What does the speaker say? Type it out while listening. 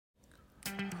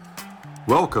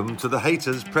Welcome to the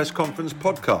Haters Press Conference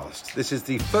podcast. This is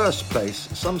the first place,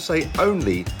 some say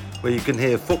only, where you can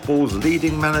hear football's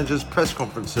leading managers' press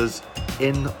conferences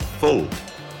in full.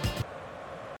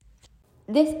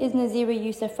 This is Nazira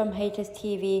Youssef from Haters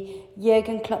TV.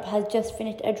 Jurgen Klopp has just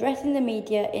finished addressing the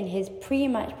media in his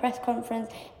pre-match press conference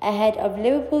ahead of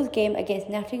Liverpool's game against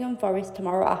Nottingham Forest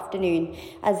tomorrow afternoon,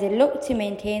 as they look to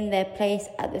maintain their place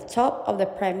at the top of the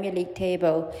Premier League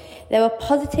table. There were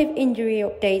positive injury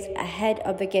updates ahead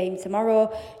of the game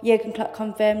tomorrow. Jurgen Klopp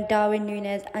confirmed Darwin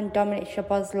Nunez and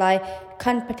Szbozslai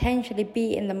can potentially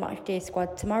be in the matchday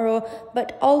squad tomorrow,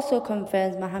 but also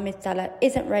confirms Mohamed Salah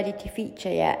isn't ready to feature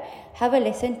yet. Have a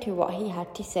listen to what he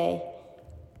had to say.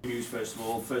 News first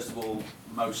of all,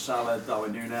 Mo Salah,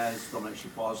 Darwin Nunez,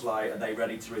 Szbozslai, are they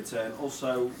ready to return?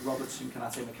 Also, Robertson,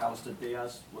 Konate, McAllister,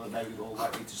 Diaz, were they all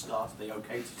likely to start? Are they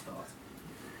okay to start?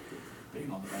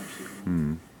 Being on the bench,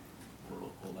 or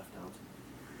all left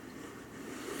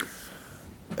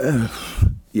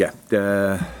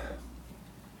out?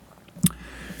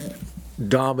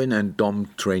 Darwin and Dom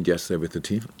trained yesterday with the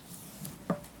team,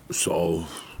 so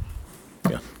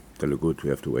they look good. We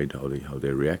have to wait how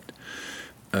they react.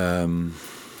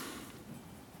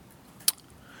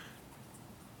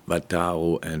 But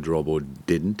Taro and Robo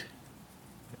didn't.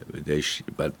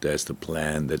 But there's the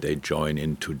plan that they join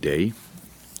in today.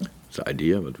 It's the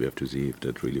idea, but we have to see if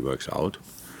that really works out.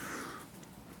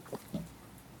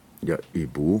 Yeah,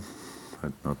 Ibu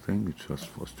had nothing. It was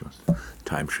just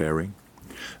time sharing.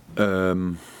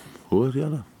 Who was the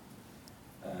other?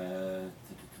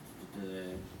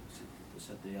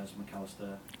 Diaz,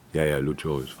 McAllister. Yeah,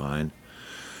 Lucho is fine.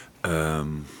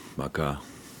 Maka,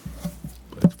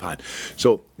 it's fine.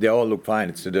 So they all look fine.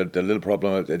 It's the little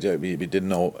problem that we didn't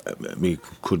know, we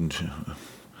couldn't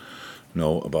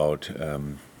know about.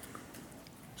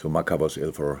 So Maka was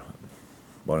ill for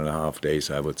 1.5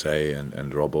 days, I would say, and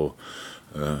Robbo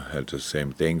had the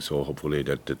same thing. So hopefully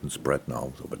that didn't spread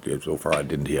now. But so far I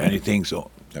didn't hear anything, so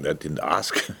I didn't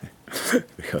ask.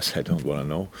 Because I don't want to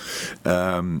know,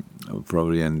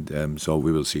 probably, and so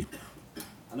we will see.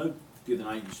 I know the other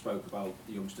night you spoke about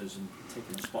the youngsters and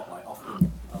taking the spotlight off them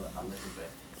a little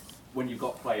bit. When you've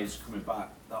got players coming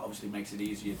back, that obviously makes it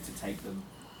easier to take them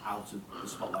out of the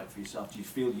spotlight for yourself. Do you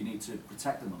feel you need to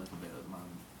protect them a little bit at the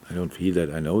moment? I don't feel that.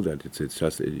 I know that. It's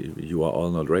just you are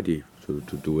all not ready to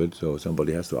do it, so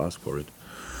somebody has to ask for it.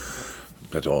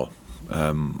 That's all.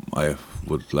 I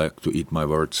would like to eat my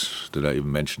words that I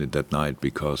even mentioned it that night,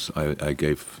 because I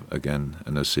gave again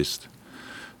an assist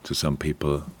to some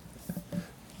people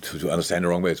to understand the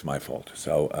wrong way. It's my fault.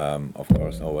 So of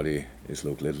course nobody is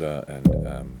Luke Littler and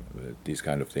these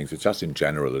kind of things. It's just in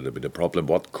general a little bit a problem.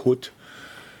 What could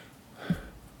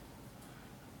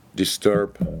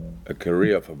disturb a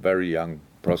career of a very young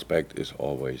prospect is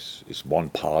one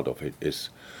part of it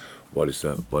is. What does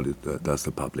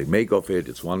the public make of it?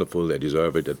 It's wonderful. They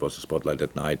deserve it. That was the spotlight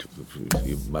that night.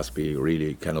 You must be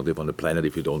really cannot live on the planet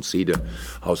if you don't see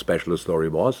how special the story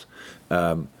was.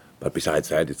 But besides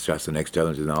that, it's just the next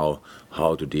challenge is now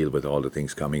how to deal with all the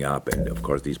things coming up. And of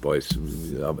course, these boys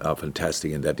are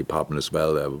fantastic in that department as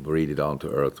well. They're really down to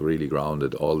earth, really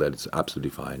grounded. All that is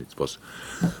absolutely fine.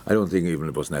 I don't think even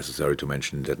it was necessary to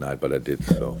mention it that night, but I did.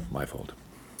 So my fault.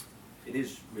 It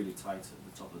is really tight at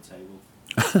the top of the table.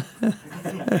 A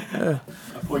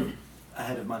point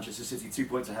ahead of Manchester City, 2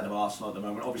 points ahead of Arsenal at the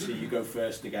moment. Obviously, you go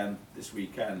first again this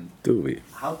weekend. Do we?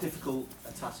 How difficult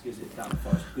a task is it down at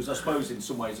Forest? Because I suppose in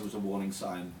some ways it was a warning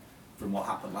sign from what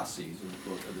happened last season,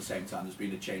 but at the same time there's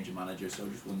been a change of manager, so I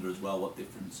just wonder as well what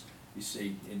difference you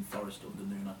see in Forest under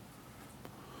Nunez.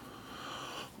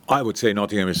 I would say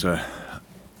Nottingham is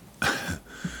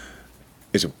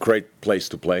a great place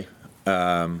to play.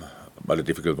 But a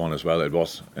difficult one as well. It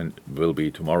was and will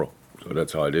be tomorrow. So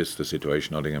that's how it is. The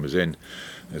situation Nottingham is in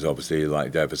is obviously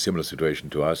like they have a similar situation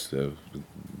to us.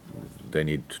 They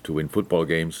need to win football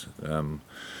games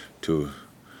to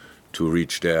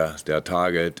reach their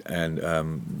target, and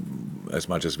as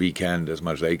much as we can, as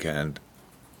much they can't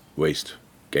waste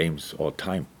games or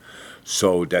time.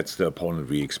 So that's the opponent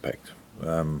we expect.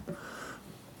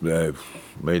 They've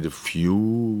made a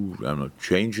few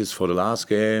changes for the last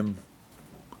game.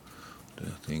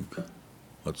 I think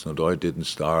Hudson-Odoi didn't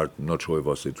start. I'm not sure if it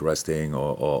was resting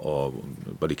or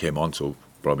but he came on, so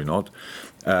probably not.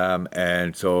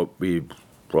 And so we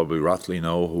probably roughly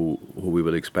know who we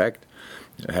will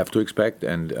have to expect.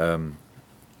 And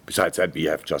besides that, we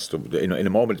have just in a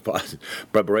moment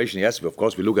preparation. Yes, of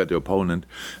course, we look at the opponent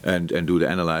and do the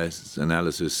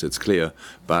analysis. It's clear,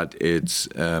 but it's.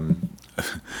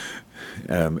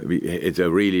 It's a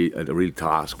real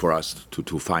task for us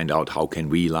to find out how can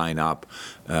we line up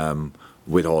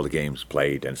with all the games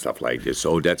played and stuff like this.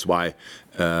 So that's why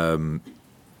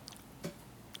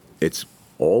it's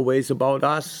always about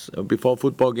us before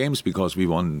football games, because we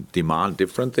want to demand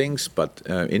different things, but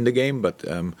in the game, but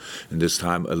in this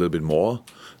time a little bit more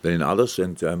than in others.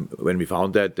 And when we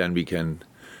found that, then we can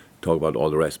talk about all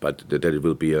the rest. But that it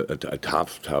will be a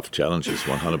tough challenge is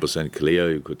 100%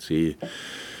 clear. You could see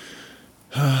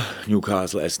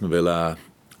Newcastle, Aston Villa,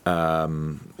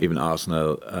 even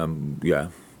Arsenal.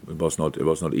 It was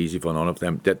not easy for none of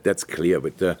them. That's clear.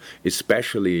 But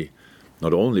especially.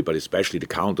 Not only, but especially the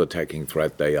counter-attacking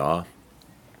threat they are.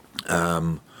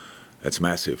 That's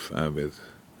massive with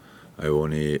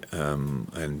Ione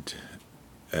and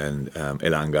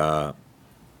Elanga,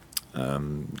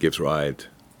 Gibbs Wright,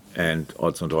 and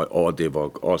also or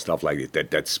Divock, or stuff like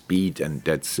that speed, and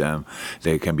that's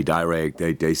they can be direct.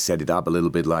 They set it up a little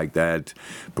bit like that.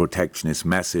 Protection is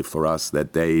massive for us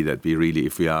that day. That we really,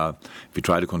 if we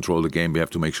try to control the game, we have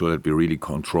to make sure that we really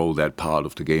control that part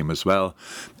of the game as well.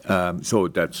 So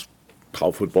that's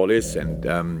how football is,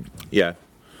 and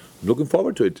looking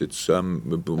forward to it. It's we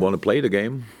want to play the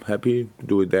game. Happy to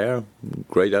do it there.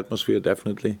 Great atmosphere,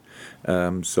 definitely.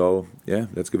 So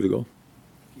let's give it a go.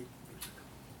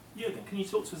 Jurgen, can you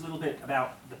talk to us a little bit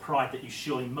about the pride that you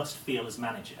surely must feel as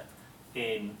manager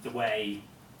in the way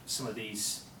some of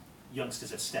these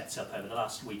youngsters have stepped up over the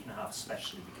last week and a half,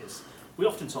 especially because we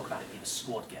often talk about it being a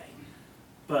squad game,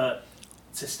 but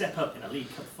to step up in a League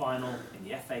Cup final, in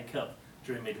the FA Cup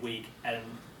during midweek, and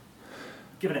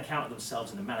give an account of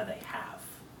themselves in the manner they have,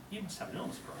 you must have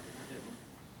enormous pride in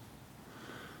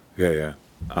that, don't you? Yeah.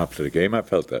 After the game, I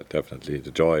felt that definitely,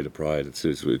 the joy, the pride. It's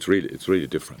really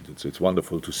different. It's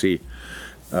wonderful to see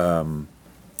how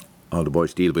the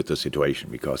boys deal with the situation,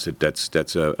 because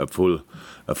that's a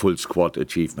full squad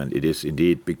achievement. It is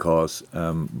indeed, because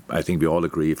I think we all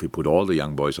agree if we put all the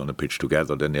young boys on the pitch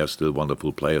together, then they're still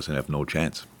wonderful players and have no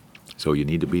chance. So you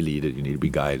need to be led, you need to be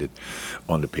guided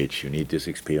on the pitch. You need this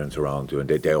experience around you, and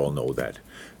they all know that.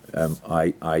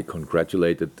 I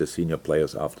congratulated the senior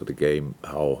players after the game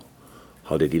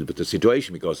how they deal with the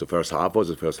situation, because the first half was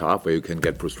the first half where you can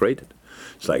get frustrated.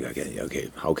 It's like, okay,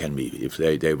 how can we? If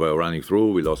they were running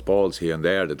through, we lost balls here and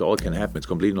there, that all can happen. It's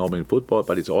completely normal in football,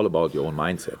 but it's all about your own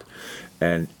mindset.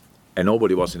 And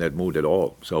nobody was in that mood at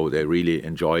all. So they really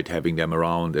enjoyed having them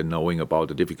around and knowing about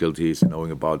the difficulties and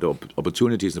knowing about the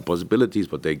opportunities and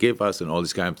possibilities, what they give us and all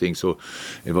this kind of thing. So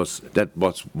that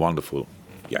was wonderful.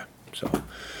 Yeah. So,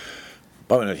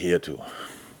 but we're not here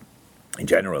in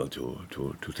general to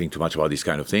think too much about these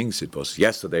kind of things.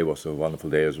 Yesterday was a wonderful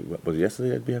day. Was it yesterday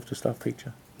that we have the staff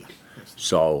picture? Yeah.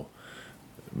 So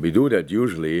we do that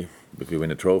usually. If we win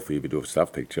a trophy, we do a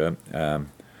staff picture.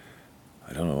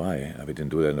 I don't know why we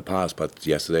didn't do that in the past, but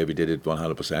yesterday we did it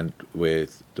 100%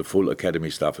 with the full academy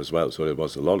staff as well. So there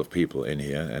was a lot of people in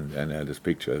here, and this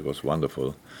picture, it was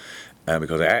wonderful.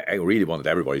 Because I really wanted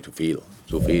everybody to feel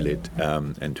it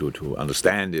and to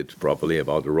understand it properly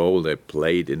about the role they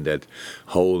played in that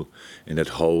whole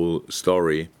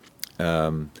story,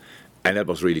 and that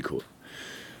was really cool.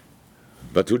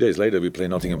 But 2 days later we play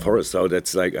Nottingham Forest, so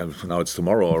that's like now it's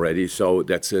tomorrow already. So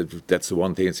that's the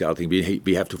one thing. It's the other thing.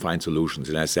 We have to find solutions.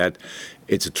 And I said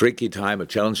it's a tricky time, a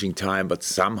challenging time, but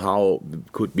somehow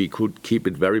we could keep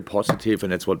it very positive,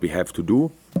 and that's what we have to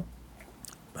do.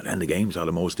 But then the games are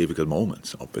the most difficult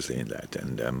moments, obviously, in that,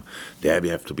 and there we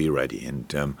have to be ready.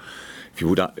 And if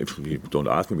you don't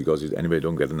ask me, because anyway, I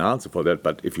don't get an answer for that.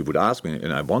 But if you would ask me,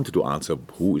 and I wanted to answer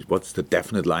what's the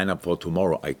definite lineup for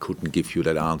tomorrow, I couldn't give you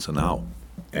that answer now.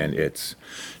 And it's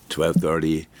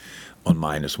 12:30 on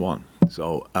 -1.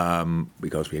 So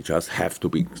because we just have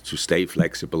to stay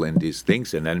flexible in these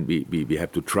things, and then we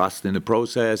have to trust in the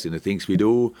process, in the things we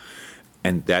do.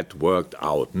 And that worked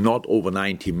out. Not over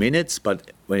 90 minutes,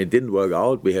 but when it didn't work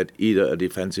out, we had either a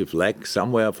defensive leg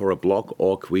somewhere for a block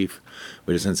or Queef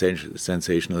with a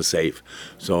sensational save.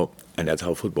 So, and that's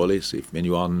how football is. When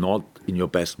you are not in your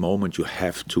best moment, you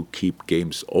have to keep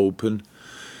games open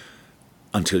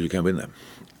until you can win them.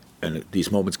 And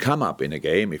these moments come up in a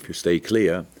game if you stay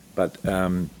clear, but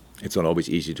it's not always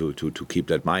easy to keep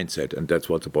that mindset, and that's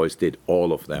what the boys did,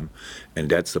 all of them, and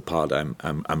that's the part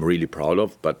I'm really proud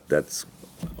of. But that's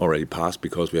already passed,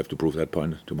 because we have to prove that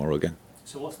point tomorrow again.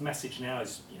 So what's the message now?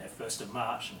 Is 1st of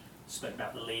March, and spoke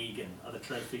about the league and other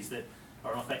trophies that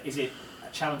are on offer. Is it a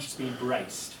challenge to be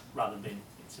embraced rather than being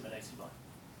intimidated by?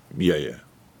 Yeah.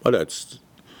 Well, it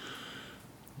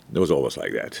was always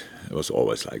like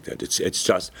that. It's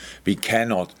just we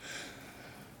cannot.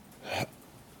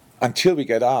 Until we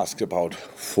get asked about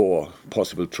 4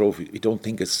 possible trophies, we don't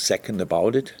think a second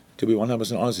about it. To be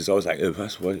 100% honest, it's always like,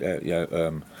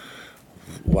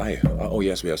 why? Oh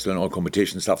yes, we are still in all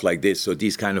competition, stuff like this. So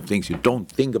these kind of things, you don't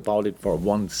think about it for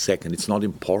 1 second. It's not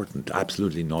important,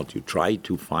 absolutely not. You try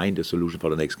to find a solution for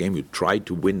the next game. You try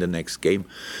to win the next game,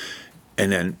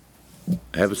 and then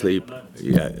have a sleep.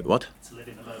 Yeah, what? To live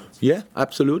in the moment. Yeah,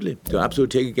 absolutely. To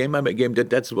absolutely take a game by game.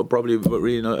 That's probably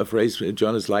really not a phrase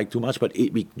journalists like too much, but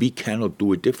we cannot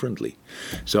do it differently.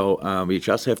 So we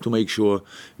just have to make sure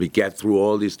we get through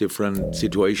all these different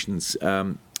situations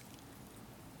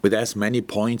with as many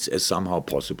points as somehow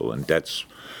possible. And that's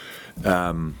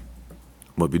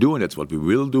what we do, and that's what we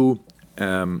will do.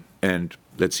 And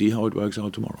let's see how it works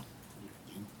out tomorrow.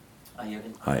 Hi,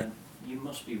 Jurgen. Hi. You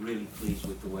must be really pleased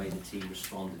with the way the team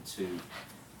responded to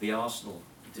the Arsenal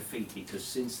defeat, because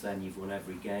since then you've won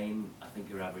every game. I think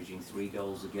you're averaging 3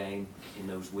 goals a game in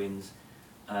those wins,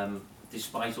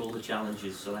 despite all the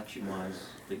challenges selection-wise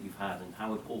that you've had. And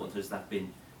how important has that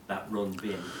run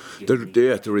been?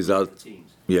 The result.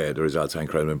 Yeah, the results are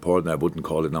incredibly important. I wouldn't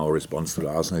call it now a response to the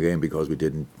Arsenal game because we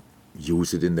didn't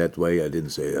use it in that way. I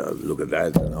didn't say, look at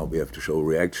that, and now we have to show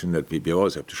reaction. That we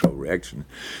always have to show reaction.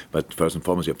 But first and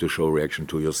foremost, you have to show reaction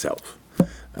to yourself.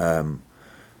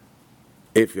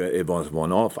 If it was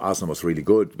one-off, Arsenal was really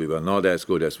good. We were not as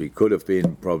good as we could have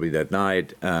been probably that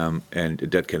night, and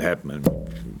that can happen. And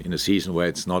in a season where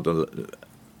it's not,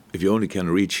 if you only can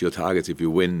reach your targets, if you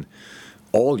win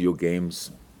all your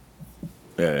games,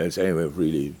 it's anyway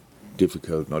really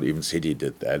difficult. Not even City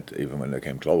did that, even when they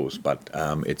came close. But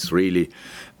it's really,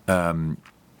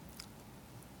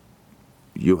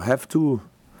 you have to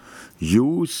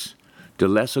use the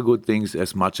lesser good things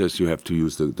as much as you have to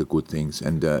use the good things.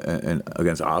 And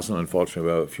against Arsenal, unfortunately,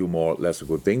 there were a few more lesser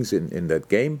good things in that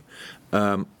game.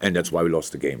 And that's why we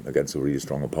lost the game against a really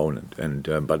strong opponent.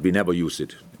 But we never used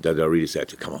it. That I really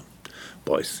said, come on,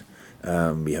 boys.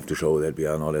 We have to show that we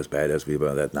are not as bad as we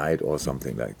were that night or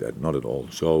something like that. Not at all.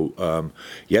 So,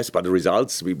 yes, but the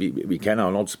results, we cannot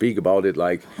not speak about it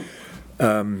like...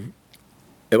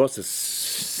 it was a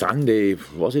Sunday,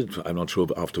 was it? I'm not sure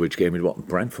after which game it was.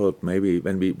 Brentford, maybe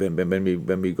when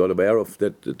we got aware of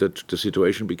that the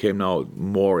situation became now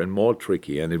more and more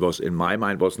tricky. And it was, in my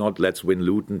mind, was not let's win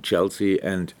Luton, Chelsea,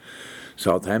 and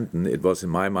Southampton. It was, in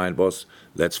my mind, was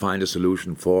let's find a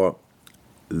solution for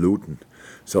Luton.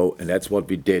 So, and that's what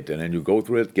we did. And then you go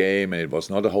through that game, and it was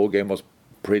not the whole game was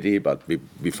pretty, but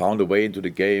we found a way into the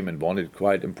game and won it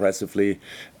quite impressively.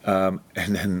 And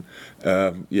then,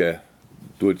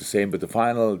 do it the same with the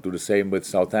final, do the same with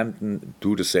Southampton,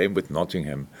 do the same with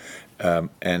Nottingham.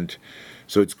 And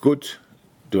so it's good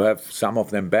to have some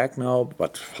of them back now,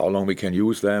 but how long we can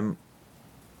use them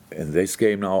in this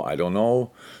game now, I don't know.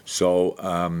 So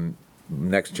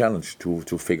next challenge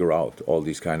to figure out all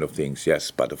these kind of things.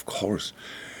 Yes, but of course,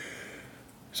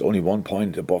 it's only 1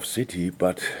 point above City,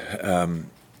 but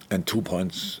and 2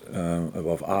 points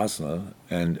above Arsenal,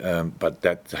 but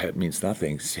that means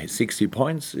nothing. 60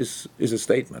 points is a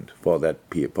statement for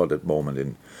that moment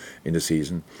in the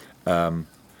season.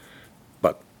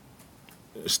 But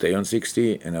stay on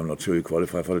 60, and I'm not sure you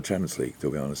qualify for the Champions League,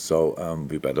 to be honest. So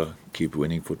we better keep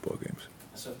winning football games.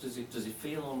 So does it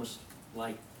feel almost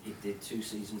like it did 2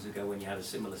 seasons ago when you had a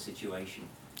similar situation?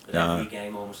 That every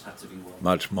game almost had to be won?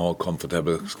 Much more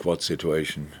comfortable squad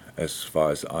situation, as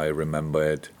far as I remember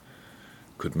it.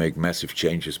 Could make massive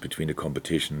changes between the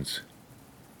competitions.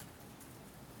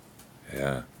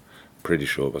 Yeah, pretty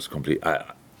sure it was complete. I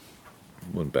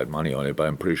wouldn't bet money on it, but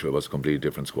I'm pretty sure it was a completely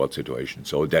different squad situation.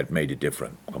 So that made it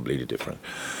different, completely different.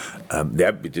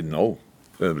 We didn't know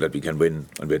that we can win,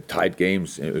 and we had tight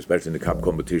games, especially in the cup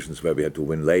competitions where we had to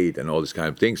win late and all these kind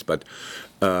of things. But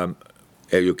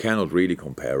you cannot really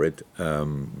compare it.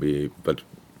 But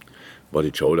what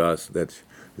it showed us that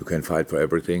you can fight for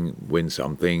everything, win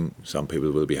something. Some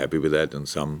people will be happy with that, and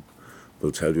some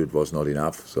will tell you it was not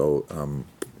enough. So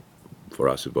for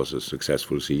us, it was a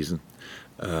successful season.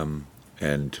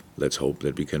 And let's hope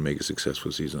that we can make a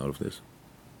successful season out of this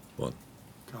one.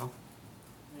 Carl?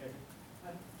 Yeah.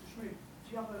 Just really,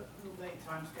 do you have an update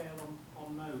timescale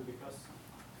on Mo? Because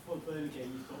for the Burnley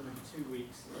game, you thought maybe 2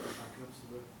 weeks.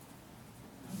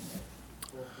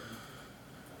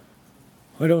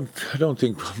 I don't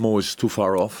think Mo is too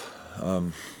far off,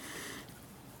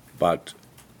 but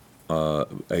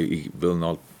he will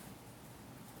not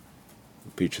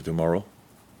feature tomorrow,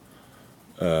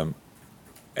 and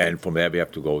from there we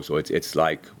have to go. So it's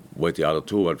like with the other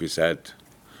two, what we said,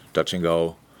 touch and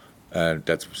go, and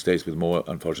that stays with Mo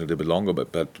unfortunately a bit longer.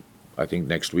 But I think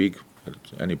next week, at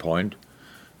any point,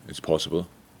 it's possible.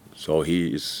 So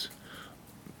he is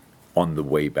on the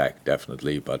way back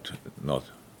definitely, but not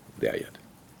there yet.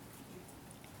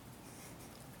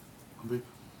 Andy?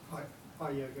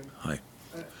 Hi, Jurgen. Hi.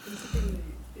 Considering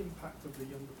the impact of the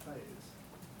younger players,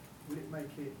 would it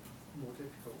make it more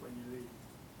difficult when you leave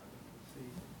the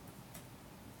season?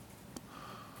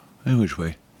 In which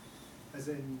way? As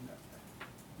in,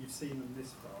 you've seen them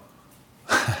this far.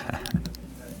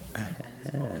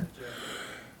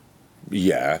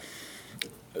 Yeah.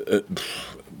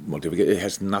 It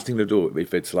has nothing to do.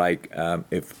 If it's like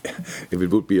if it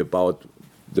would be about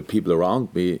the people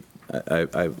around me,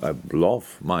 I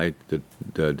love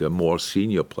the more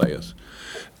senior players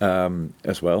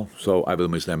as well. So I will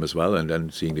miss them as well. And then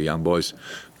seeing the young boys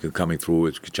coming through,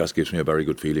 it just gives me a very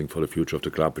good feeling for the future of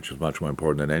the club, which is much more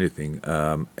important than anything.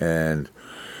 And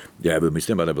yeah, I will miss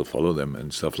them, but I will follow them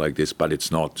and stuff like this. But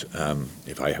it's not,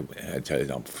 if I tell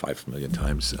it 5 million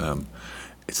times,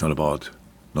 it's not about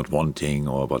not wanting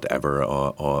or whatever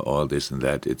or this and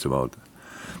that. It's about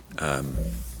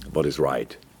what is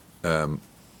right.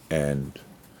 And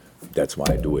that's why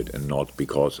I do it, and not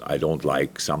because I don't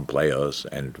like some players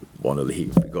and want to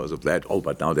leave because of that. Oh,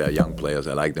 but now they are young players,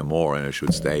 I like them more and I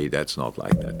should stay. That's not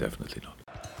like that, definitely not.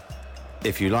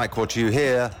 If you like what you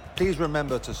hear, please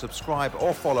remember to subscribe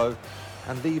or follow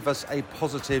and leave us a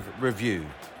positive review.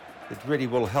 It really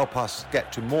will help us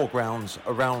get to more grounds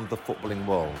around the footballing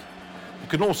world. You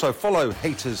can also follow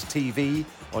Haters TV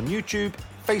on YouTube,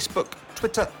 Facebook,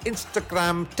 Twitter,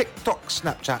 Instagram, TikTok,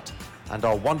 Snapchat, and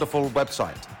our wonderful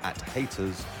website at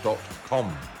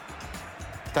haters.com.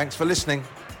 Thanks for listening.